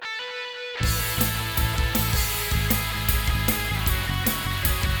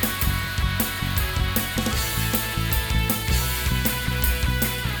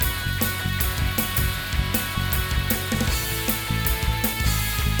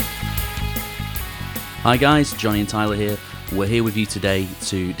Hi guys, Jonny and Tyler here. We're here with you today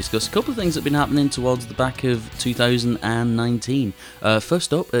to discuss a couple of things that have been happening towards the back of 2019.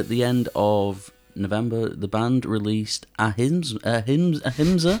 First up, at the end of November, the band released Ahimsa?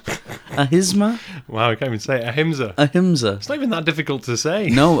 Wow, I can't even say it. Ahimsa. Ahimsa. It's not even that difficult to say.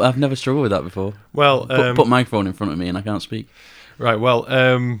 No, I've never struggled with that before. Well, put microphone in front of me and I can't speak. Right, well,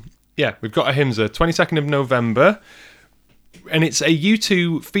 yeah, we've got Ahimsa, 22nd of November. And it's a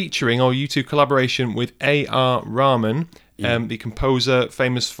U2 featuring or U2 collaboration with A.R. Rahman, the composer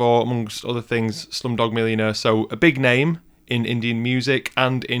famous for, amongst other things, Slumdog Millionaire. So a big name in Indian music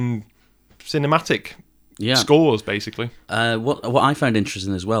and in cinematic scores, basically. What I found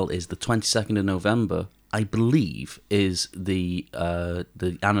interesting as well is the 22nd of November, I believe, is the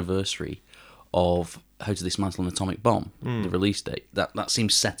anniversary of How to Dismantle an Atomic Bomb, the release date. That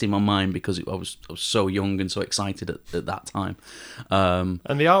seems set in my mind because I was so young and so excited at that time. And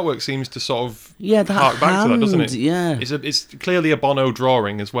the artwork seems to sort of hark back to that, doesn't it? Yeah. It's clearly a Bono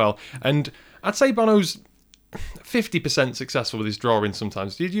drawing as well. And I'd say Bono's 50% successful with his drawing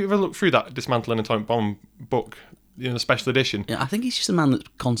sometimes. Did you ever look through that Dismantle an Atomic Bomb book, the special edition? Yeah, I think he's just a man that's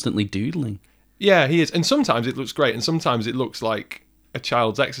constantly doodling. Yeah, he is. And sometimes it looks great, and sometimes it looks like a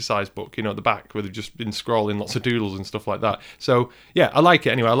child's exercise book, at the back where they've just been scrolling lots of doodles and stuff like that. So yeah, I like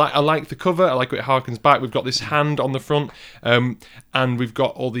it anyway. I like the cover. I like what it harkens back. We've got this hand on the front, and we've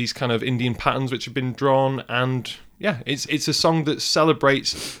got all these kind of Indian patterns which have been drawn. And yeah, it's a song that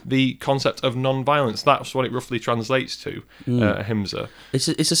celebrates the concept of non-violence. That's what it roughly translates to. Ahimsa. It's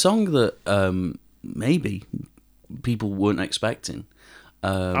a song that maybe people weren't expecting.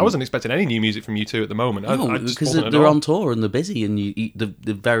 I wasn't expecting any new music from U2 at the moment. No, because they're on tour and they're busy and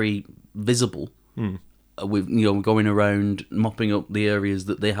they're very visible. With going around mopping up the areas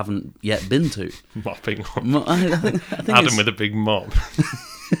that they haven't yet been to. Mopping up. I think Adam with a big mop.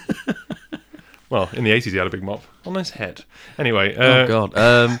 Well, in the 80s he had a big mop on his head. Anyway. Oh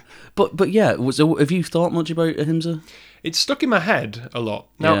God. But yeah. So have you thought much about Ahimsa? It's stuck in my head a lot.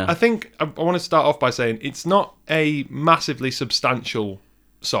 Now, Yeah. I think I want to start off by saying it's not a massively substantial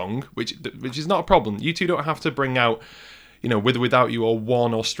song, which is not a problem. You two don't have to bring out, With or Without You or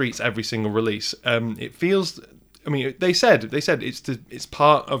One or Streets every single release. It feels. I mean, they said it's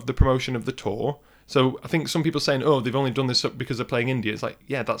part of the promotion of the tour. So I think some people are saying, oh, they've only done this because they're playing India. It's like,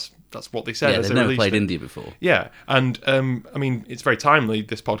 yeah, that's what they said. Yeah, they've never played India before. Yeah, and I mean, it's very timely,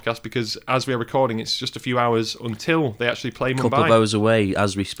 this podcast, because as we are recording, it's just a few hours until they actually play Mumbai. A couple of hours away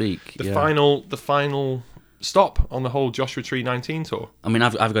as we speak. The final stop on the whole JT2019 tour. I mean,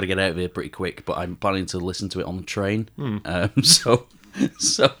 I've got to get out of here pretty quick, but I'm planning to listen to it on the train. So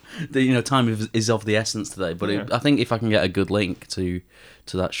the time is of the essence today. But I think if I can get a good link to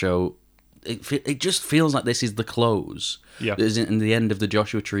that show, it just feels like this is the close. Yeah, is in the end of the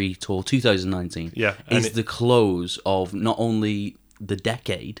Joshua Tree tour 2019. Yeah, is the close of not only the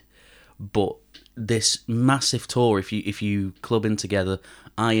decade, but this massive tour. If you club in together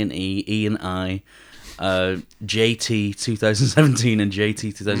I and E and I. JT 2017 and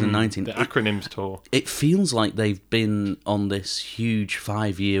JT 2019. The acronyms tour. It feels like they've been on this huge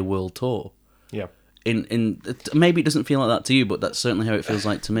 5-year world tour. Yeah. In maybe it doesn't feel like that to you, but that's certainly how it feels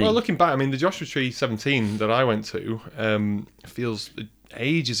like to me. Well, looking back, I mean, the Joshua Tree 17 that I went to feels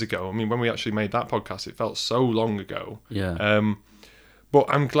ages ago. I mean, when we actually made that podcast, it felt so long ago. Yeah. But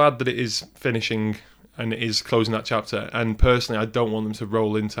I'm glad that it is finishing and it is closing that chapter. And personally, I don't want them to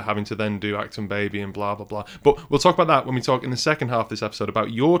roll into having to then do Acton Baby and blah, blah, blah. But we'll talk about that when we talk in the second half of this episode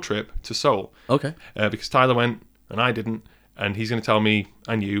about your trip to Seoul. Okay. Because Tyler went and I didn't. And he's going to tell me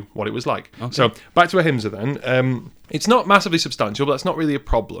and you what it was like. Okay. So back to Ahimsa then. It's not massively substantial, but that's not really a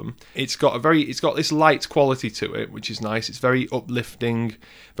problem. It's got this light quality to it, which is nice. It's very uplifting,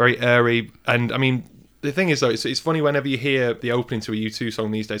 very airy. And I mean, the thing is, though, it's funny whenever you hear the opening to a U2 song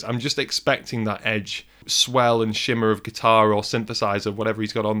these days, I'm just expecting that edge, swell and shimmer of guitar or synthesizer, whatever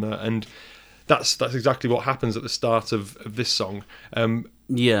he's got on there. And that's exactly what happens at the start of this song.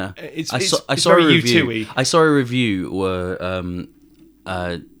 Yeah. It's I saw very a review. U2-y. I saw a review where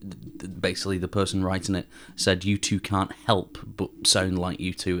basically the person writing it said U2 can't help but sound like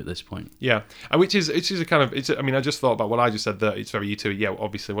U2 at this point. Yeah, which is a kind of I mean, I just thought about what I just said there. It's very U2. Yeah,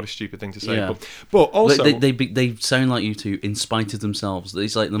 obviously, what a stupid thing to say. Yeah. But also they sound like U2 in spite of themselves.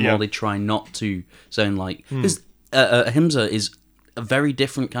 It's like the more they try not to sound like, because Ahimsa is a very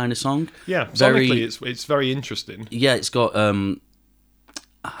different kind of song. Yeah, sonically it's very interesting. Yeah, it's got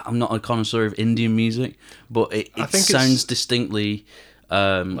I'm not a connoisseur of Indian music, but it sounds distinctly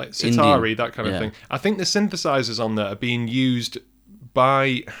like sitar-y, Indian. that kind of thing. I think the synthesizers on there are being used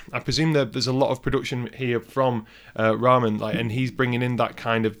by, I presume there's a lot of production here from Rahman, and he's bringing in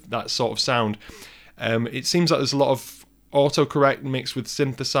that sort of sound. It seems like there's a lot of autocorrect mixed with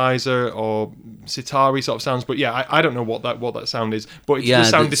synthesizer or sitar-y sort of sounds, but yeah, I don't know what that sound is, but it does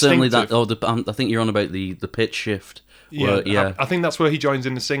sound distinctive. Certainly that. I think you're on about the pitch shift. Yeah, I think that's where he joins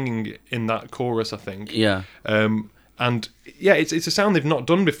in the singing in that chorus, I think. Yeah. And yeah, it's a sound they've not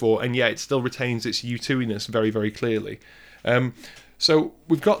done before, and yet it still retains its U2-iness very, very clearly. So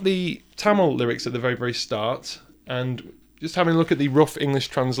we've got the Tamil lyrics at the very, very start, and just having a look at the rough English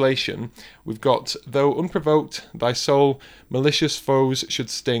translation, we've got, though unprovoked, thy soul malicious foes should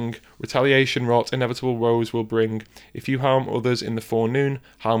sting, retaliation wrought inevitable woes will bring. If you harm others in the forenoon,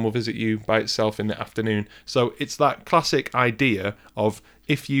 harm will visit you by itself in the afternoon. So it's that classic idea of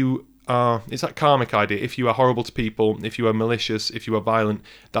it's that karmic idea. If you are horrible to people, if you are malicious, if you are violent,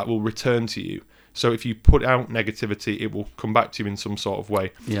 that will return to you. So if you put out negativity, it will come back to you in some sort of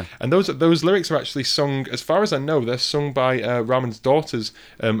way. Yeah. And those lyrics are actually sung, as far as I know, they're sung by Raman's daughters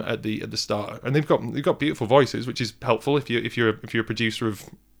at the start, and they've got beautiful voices, which is helpful if you're a producer of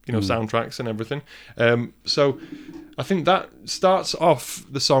soundtracks and everything. So I think that starts off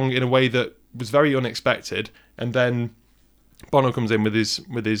the song in a way that was very unexpected, and then Bono comes in with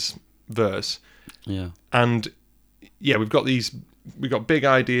his verse. Yeah. And yeah, we've got big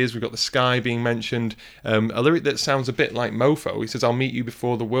ideas. We've got the sky being mentioned. A lyric that sounds a bit like Mofo. He says, "I'll meet you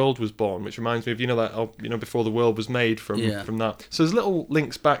before the world was born," which reminds me of before the world was made from that. So there's little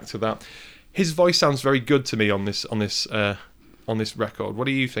links back to that. His voice sounds very good to me on this record. What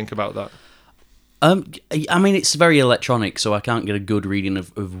do you think about that? I mean, it's very electronic, so I can't get a good reading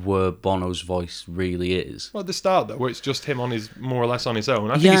of where Bono's voice really is. Well, at the start, though, where it's just him more or less on his own.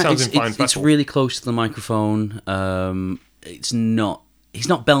 I think he sounds in fine fettle. It's really close to the microphone. He's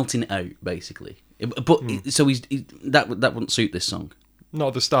not belting it out, basically. But so that wouldn't suit this song. Not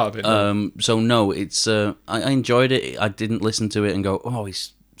at the start of it. No. So no, it's I enjoyed it. I didn't listen to it and go, "Oh,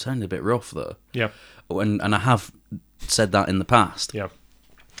 he's sounding a bit rough though." Yeah. And I have said that in the past. Yeah.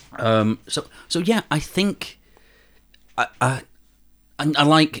 So yeah, I think I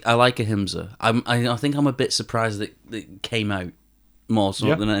like Ahimsa. I think I'm a bit surprised that it came out more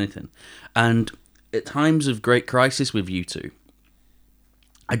so than anything. And at times of great crisis with U2,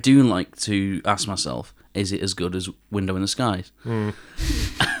 I do like to ask myself, is it as good as Window in the Skies?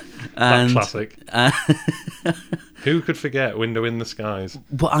 That classic. Who could forget Window in the Skies?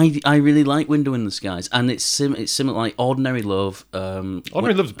 But I really like Window in the Skies, and it's similar like Ordinary Love.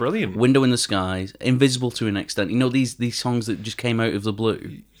 Ordinary Love's brilliant. Window in the Skies, Invisible to an extent. You know, these songs that just came out of the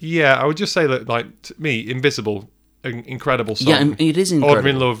blue. Yeah, I would just say that, like, to me, Invisible, an incredible song. Yeah, it is incredible.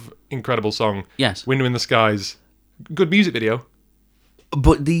 Ordinary Love, incredible song. Yes. Window in the Skies, good music video.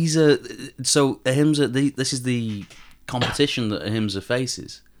 But these are so Ahimsa. This is the competition that Ahimsa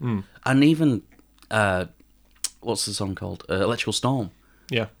faces, and even what's the song called? Electrical Storm.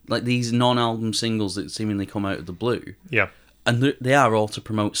 Yeah, like these non-album singles that seemingly come out of the blue. Yeah, and they are all to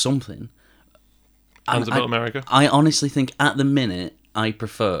promote something. Hands About America. I honestly think at the minute I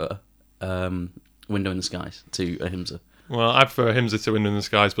prefer Window in the Skies to Ahimsa. Well, I prefer Ahimsa to Window in the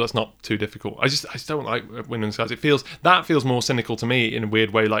Skies, but that's not too difficult. I just don't like Window in the Skies. It feels more cynical to me in a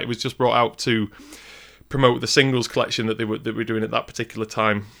weird way. Like it was just brought out to promote the singles collection that they were doing at that particular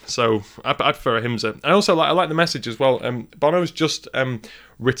time. So I prefer Ahimsa. I also like the message as well. Bono's just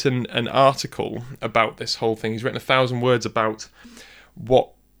written an article about this whole thing. He's written 1,000 words about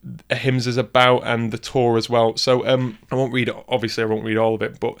what Ahimsa's about and the tour as well. So I won't read all of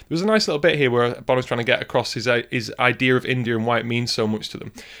it, but there's a nice little bit here where Bono's trying to get across his idea of India and why it means so much to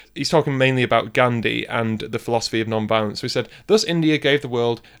them. He's talking mainly about Gandhi and the philosophy of non-violence. So he said, thus India gave the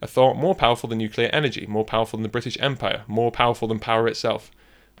world a thought more powerful than nuclear energy, more powerful than the British Empire, more powerful than power itself.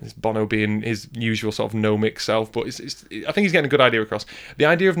 This Bono being his usual sort of no-mix self, but I think he's getting a good idea across. The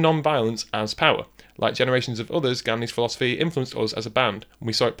idea of non-violence as power. Like generations of others, Gandhi's philosophy influenced us as a band, and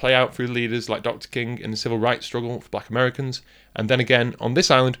we saw it play out through leaders like Dr. King in the civil rights struggle for black Americans, and then again, on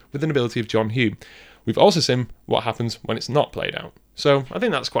this island, with the nobility of John Hume. We've also seen what happens when it's not played out. So I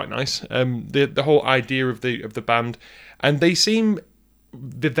think that's quite nice. The whole idea of the band, and they seem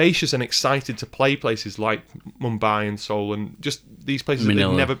vivacious and excited to play places like Mumbai and Seoul and just these places Manila,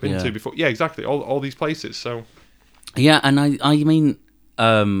 that they've never been to before. Yeah, exactly. All these places. So yeah, and I mean,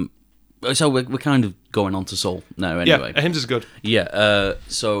 so we're kind of going on to Seoul now. Anyway, yeah, Ahimsa's good. Yeah.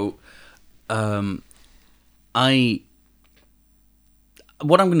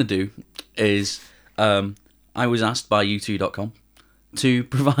 What I'm going to do is I was asked by U2.com to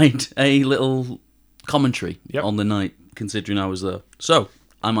provide a little commentary on the night, considering I was there. So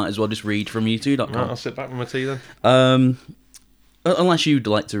I might as well just read from U2.com. Right, I'll sit back with my tea then. Unless you'd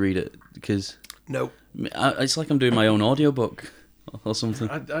like to read it, because no, it's like I'm doing my own audiobook. or something.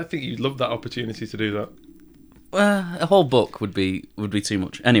 I think you'd love that opportunity to do that. A whole book would be too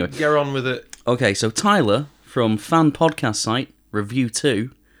much. Anyway, Get on with it. okay, so Tyler from fan podcast site Review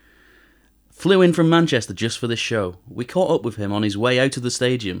 2 flew in from Manchester just for this show. We caught up with him on his way out of the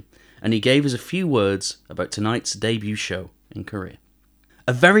stadium, and he gave us a few words about tonight's debut show in Korea.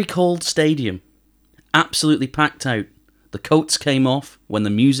 A very cold stadium, absolutely packed out. The coats came off when the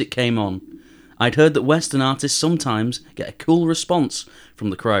music came on. I'd heard that Western artists sometimes get a cool response from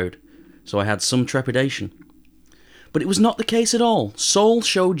the crowd, so I had some trepidation. But it was not the case at all. Seoul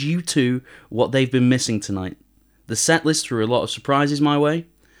showed U2 what they've been missing tonight. The set list threw a lot of surprises my way.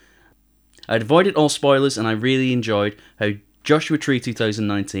 I'd avoided all spoilers, and I really enjoyed how Joshua Tree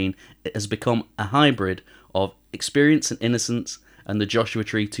 2019 has become a hybrid of Experience and Innocence and the Joshua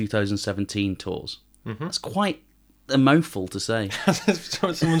Tree 2017 tours. Mm-hmm. That's quite a mouthful to say.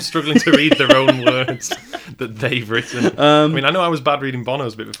 Someone's struggling to read their own words that they've written. I mean, I know I was bad reading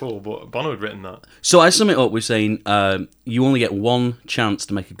Bono's bit before, but Bono had written that. So I sum it up with saying you only get one chance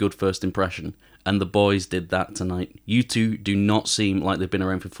to make a good first impression, and the boys did that tonight. You two do not seem like they've been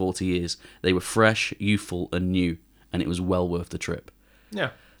around for 40 years. They were fresh, youthful, and new, and it was well worth the trip.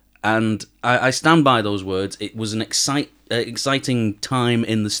 Yeah. And I stand by those words. It was an exciting time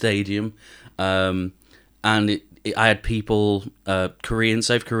in the stadium, and I had people, Koreans,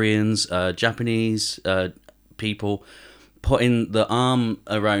 South Koreans, Japanese people, putting the arm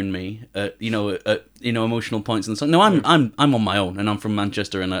around me, at emotional points and so. No, I'm on my own, and I'm from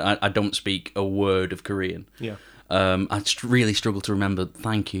Manchester, and I don't speak a word of Korean. Yeah. I really struggle to remember.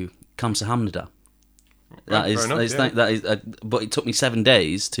 Thank you, kamsahamnida. That is. But it took me 7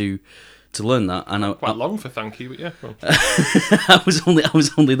 days to learn that, and quite long for thank you, but yeah. Well. I was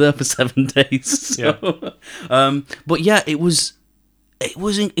only there for 7 days. So. Yeah. But yeah, it was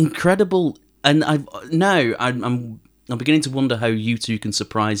incredible, and I'm beginning to wonder how U2 can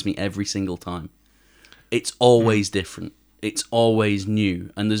surprise me every single time. It's always different. It's always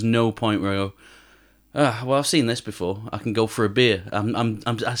new, and there's no point where I go, well, I've seen this before. I can go for a beer.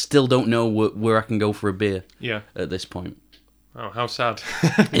 I still don't know where I can go for a beer. Yeah. At this point. Oh, how sad!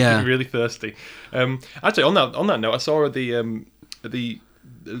 Yeah, really thirsty. Actually, on that note, I saw the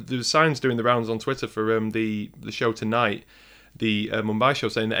signs doing the rounds on Twitter for the show tonight, the Mumbai show,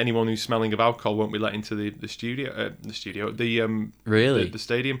 saying that anyone who's smelling of alcohol won't be let into the stadium,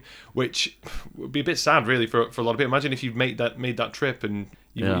 which would be a bit sad, really, for a lot of people. Imagine if you've made that trip and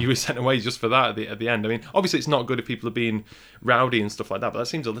you were sent away just for that at the end. I mean, obviously it's not good if people are being rowdy and stuff like that, but that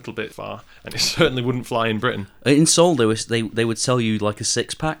seems a little bit far, and it certainly wouldn't fly in Britain. In Seoul, they would sell you like a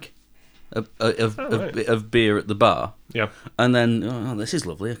 6-pack of beer at the bar. Yeah. And then, this is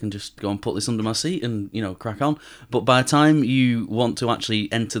lovely, I can just go and put this under my seat and, crack on. But by the time you want to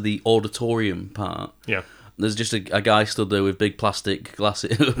actually enter the auditorium part, yeah, there's just a guy stood there with big plastic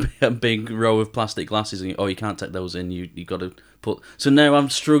glasses, a big row of plastic glasses, and you can't take those in, you got to put... So now I'm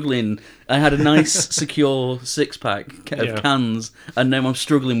struggling. I had a nice, secure 6-pack of cans, and now I'm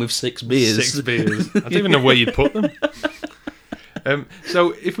struggling with 6 beers. 6 beers. I don't even know where you'd put them.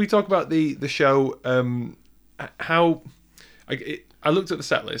 So if we talk about the show, I looked at the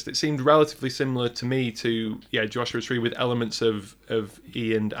set list. It seemed relatively similar to me to Joshua Tree, with elements of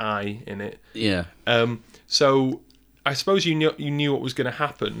E and I in it. Yeah. So I suppose you knew what was going to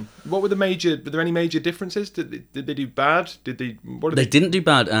happen. What were were there any major differences? Did they do bad? They didn't do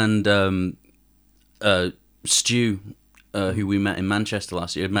bad, and Stu, who we met in Manchester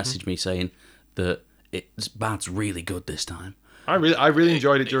last year, messaged me saying that bad's really good this time. I really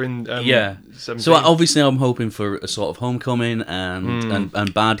enjoyed it during 17. So obviously I'm hoping for a sort of homecoming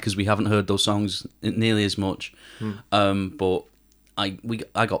and bad, because we haven't heard those songs nearly as much. But I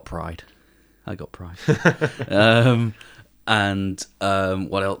got pride. And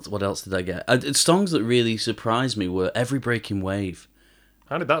what else did I get? Songs that really surprised me were Every Breaking Wave.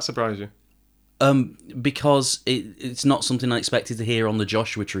 How did that surprise you? Because it's not something I expected to hear on the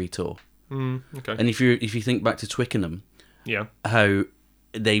Joshua Tree tour. Okay. And if you think back to Twickenham, how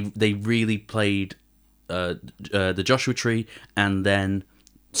they really played the Joshua Tree and then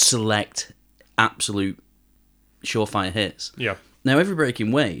select absolute surefire hits. Yeah. Now, Every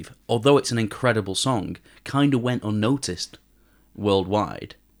Breaking Wave, although it's an incredible song, kind of went unnoticed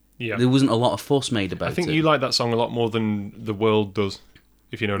worldwide. Yeah. There wasn't a lot of fuss made about it. I think you like that song a lot more than the world does,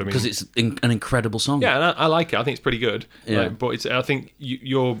 if you know what I mean. Because it's an incredible song. Yeah, and I like it. I think it's pretty good. Yeah. But I think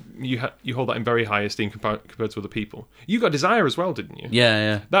you hold that in very high esteem compared to other people. You got Desire as well, didn't you?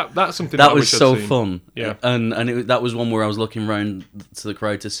 Yeah. That's something that I was wish so I'd seen. fun. Yeah. And that was one where I was looking around to the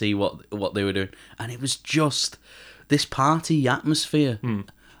crowd to see what they were doing, and it was just this party atmosphere.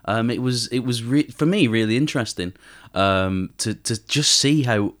 It was for me really interesting to just see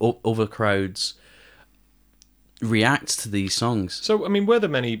how other crowds react to these songs. So, I mean, were there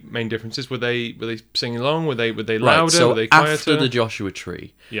many main differences? Were they singing along? Were they louder? Right, so were they quieter? after the Joshua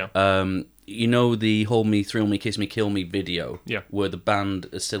Tree, Yeah. you know the Hold Me, Thrill Me, Kiss Me, Kill Me video, Yeah. where the band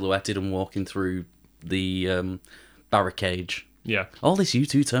is silhouetted and walking through the barricade. Yeah. All this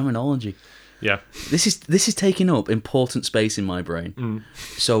U2 terminology. Yeah. This is taking up important space in my brain.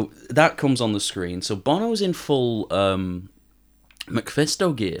 So that comes on the screen. So Bono's in full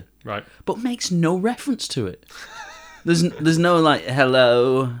McFisto gear, Right. but makes no reference to it. There's no like,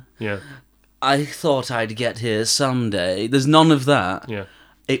 hello, Yeah. I thought I'd get here someday. There's none of that. Yeah.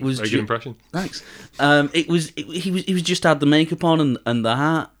 It was Very good impression. Thanks. He was just had the makeup on and the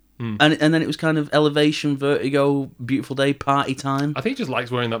hat. And then it was kind of Elevation, Vertigo, Beautiful Day, Party Time. I think he just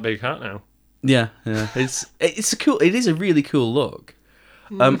likes wearing that big hat now. Yeah. It's a cool. It is a really cool look.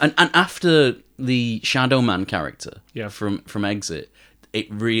 And after the Shadow Man character, from Exit, it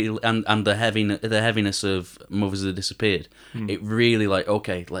really and the heaviness of Mothers That Disappeared, it really like,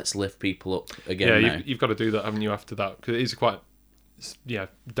 okay, let's lift people up again. Yeah, you've got to do that, haven't you? After that, because it is quite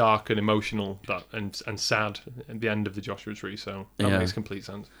dark and emotional and sad at the end of the Joshua Tree. So that makes complete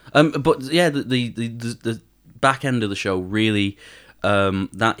sense. But yeah, the back end of the show really.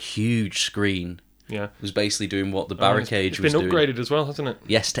 That huge screen was basically doing what the barricade was doing. It's been upgraded as well, hasn't it?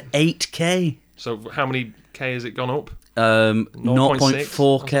 Yes, to 8K. So how many K has it gone up?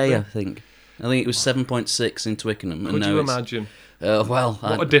 0.4K, I think. I think it was 7.6 in Twickenham. Could you imagine?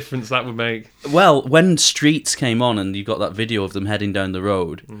 What a difference that would make. Well, when Streets came on and you got that video of them heading down the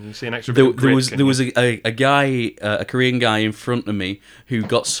road, you see an extra bit of grit, there was a guy, a Korean guy in front of me who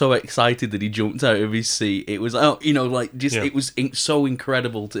got so excited that he jumped out of his seat. It was, it was so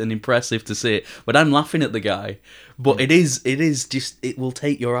incredible and impressive to see it. But I'm laughing at the guy. But it is just, it will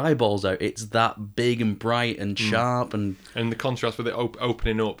take your eyeballs out. It's that big and bright and sharp. And the contrast with it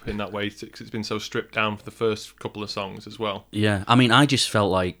opening up in that way, because it's been so stripped down for the first couple of songs as well. Yeah, I mean, I just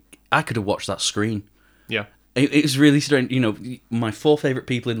felt like I could have watched that screen. Yeah. It was really strange. My 4 favourite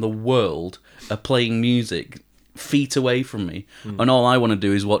people in the world are playing music feet away from me, and all I want to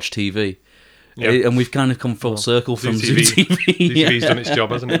do is watch TV. Yeah. And we've kind of come full circle from Zoo TV. Zoo TV's done its job,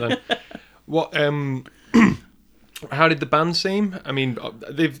 hasn't it, then? What... How did the band seem? I mean,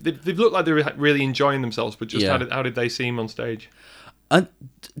 they've looked like they were really enjoying themselves, but just how did they seem on stage?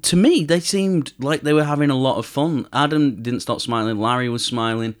 To me, they seemed like they were having a lot of fun. Adam didn't stop smiling. Larry was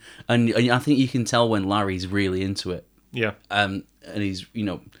smiling, and I think you can tell when Larry's really into it. Yeah. And he's he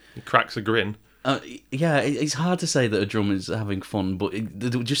cracks a grin. It's hard to say that a drummer is having fun, but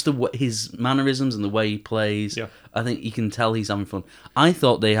his mannerisms and the way he plays, I think you can tell he's having fun. I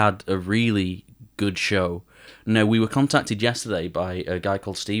thought they had a really good show. Now, we were contacted yesterday by a guy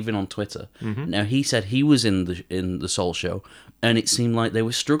called Steven on Twitter. Now, he said he was in the Seoul show, and it seemed like they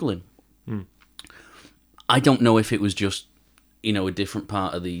were struggling. I don't know if it was just, a different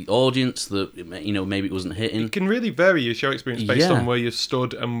part of the audience that, maybe it wasn't hitting. It can really vary your show experience based on where you've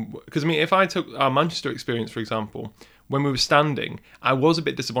stood. Because, if I took our Manchester experience, for example, when we were standing, I was a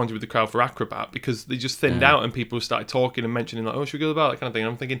bit disappointed with the crowd for Acrobat because they just thinned out and people started talking and mentioning, like, oh, should we go about that kind of thing?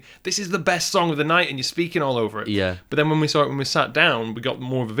 And I'm thinking, this is the best song of the night and you're speaking all over it. Yeah. But then when we saw it, when we sat down, we got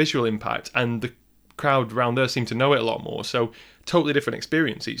more of a visual impact and the crowd around there seemed to know it a lot more. So totally different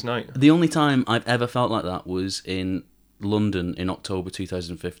experience each night. The only time I've ever felt like that was in London in October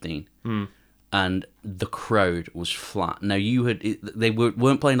 2015. And the crowd was flat. Now, they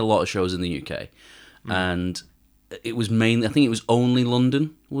weren't playing a lot of shows in the UK. And... it was mainly, I think it was only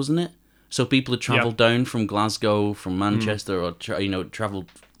London, wasn't it? So people had travelled down from Glasgow, from Manchester, or travelled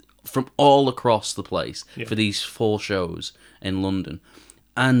from all across the place for these 4 shows in London.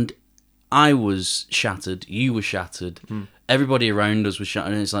 And I was shattered, you were shattered, everybody around us was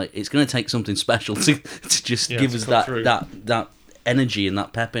shattered, and it's like, it's going to take something special to just give us that energy and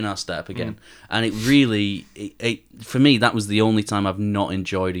that pep in our step again. And it really, for me, that was the only time I've not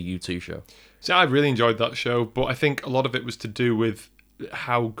enjoyed a U2 show. See, I really enjoyed that show, but I think a lot of it was to do with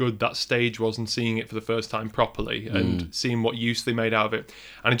how good that stage was and seeing it for the first time properly and seeing what use they made out of it.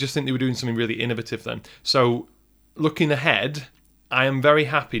 And I just think they were doing something really innovative then. So, looking ahead, I am very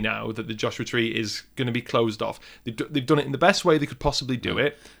happy now that the Joshua Tree is going to be closed off. They've done it in the best way they could possibly do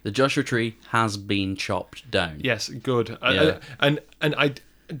it. The Joshua Tree has been chopped down. Yes, good. And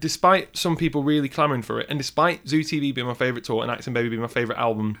despite some people really clamouring for it, and despite Zoo TV being my favourite tour and Acton Baby being my favourite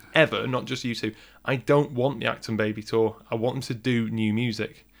album ever, not just U2, I don't want the Acton Baby tour. I want them to do new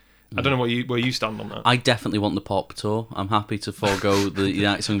music. I don't know where you stand on that. I definitely want the Pop Tour. I'm happy to forego the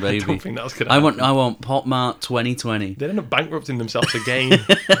Axon Baby. I don't think that's gonna happen. I want Pop Mart 2020. They end up bankrupting themselves again.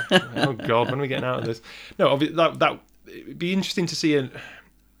 Oh God, when are we getting out of this? No, that it'd be interesting to see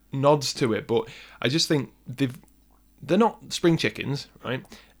nods to it, but I just think they're not spring chickens, right?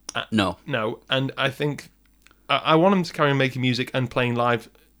 No, and I think I want them to carry on making music and playing live,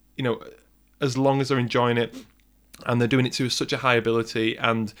 as long as they're enjoying it. And they're doing it to such a high ability,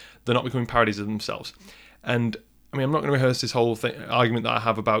 and they're not becoming parodies of themselves. And I mean, I'm not going to rehearse this whole argument that I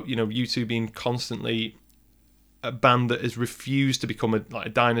have about U2 being constantly a band that has refused to become a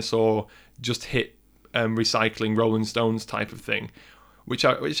dinosaur, just hit recycling Rolling Stones type of thing, which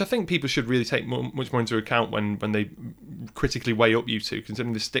I think people should really take much more into account when they critically weigh up U2,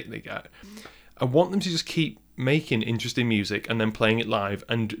 considering the stick they get. I want them to just keep making interesting music and then playing it live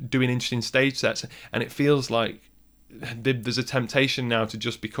and doing interesting stage sets, and it feels like there's a temptation now to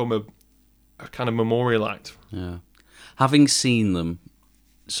just become a kind of memorial act. Yeah. Having seen them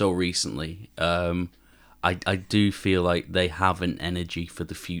so recently, I do feel like they have an energy for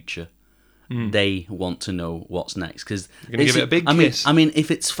the future. They want to know what's next. Because you're going to give it a big kiss. I mean,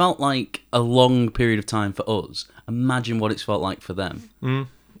 if it's felt like a long period of time for us, imagine what it's felt like for them. And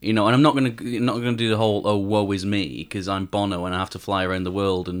I'm not going to do the whole woe is me because I'm Bono and I have to fly around the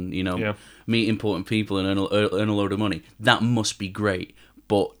world and meet important people and earn a load of money. That must be great,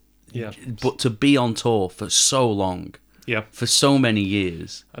 but to be on tour for so long, for so many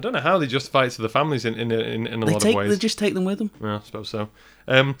years, I don't know how they justify it to the families in a lot of ways. They just take them with them. Yeah, I suppose so.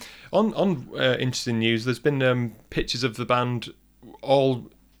 On interesting news, there's been pictures of the band all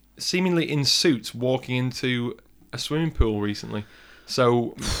seemingly in suits walking into a swimming pool recently.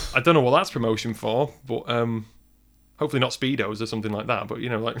 So I don't know what that's promotion for, but hopefully not Speedos or something like that. But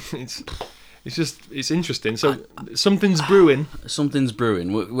it's interesting. So something's brewing. Something's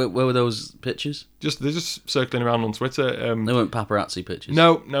brewing. Where were those pictures? They're just circling around on Twitter. They weren't paparazzi pictures.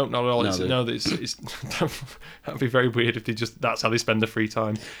 No, not at all. It's that'd be very weird if that's how they spend their free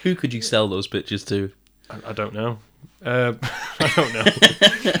time. Who could you sell those pictures to? I don't know. I don't know.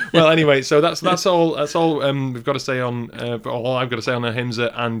 Well, anyway, so that's all. That's all we've got to say on. All I've got to say on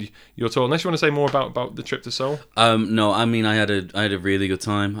Ahimsa and your tour. Unless you want to say more about the trip to Seoul. No, I mean I had a really good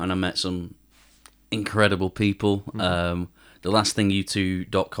time and I met some incredible people. The last thing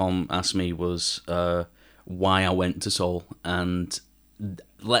U2.com asked me was why I went to Seoul, and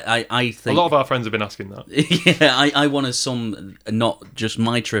I think a lot of our friends have been asking that. Yeah, I want to sum not just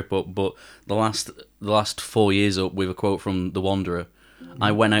my trip up, but the last 4 years up with a quote from The Wanderer.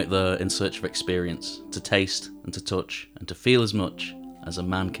 I went out there in search of experience, to taste and to touch and to feel as much as a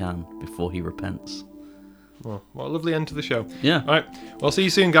man can before he repents. Well, what a lovely end to the show. Yeah. All right. Well, see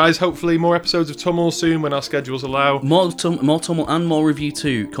you soon, guys. Hopefully more episodes of Tummel soon when our schedules allow. More Tummel and more Review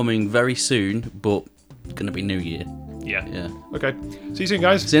 2 coming very soon, but it's going to be New Year. Yeah. Okay. See you soon,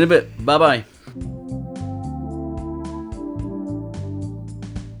 guys. See you in a bit. Bye-bye.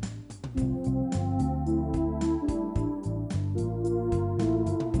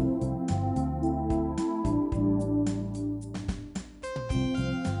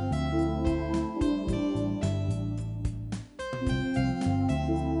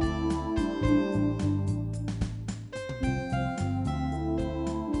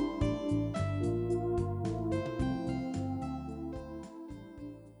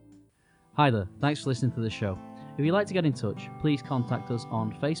 Hi there, thanks for listening to the show. If you'd like to get in touch, please contact us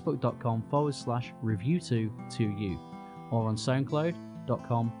on facebook.com/review2 or on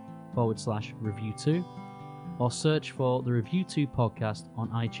soundcloud.com/review2 or search for the Review 2 podcast on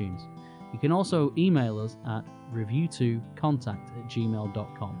iTunes. You can also email us at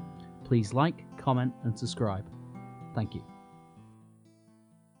review2contact@gmail.com. Please like, comment and subscribe. Thank you.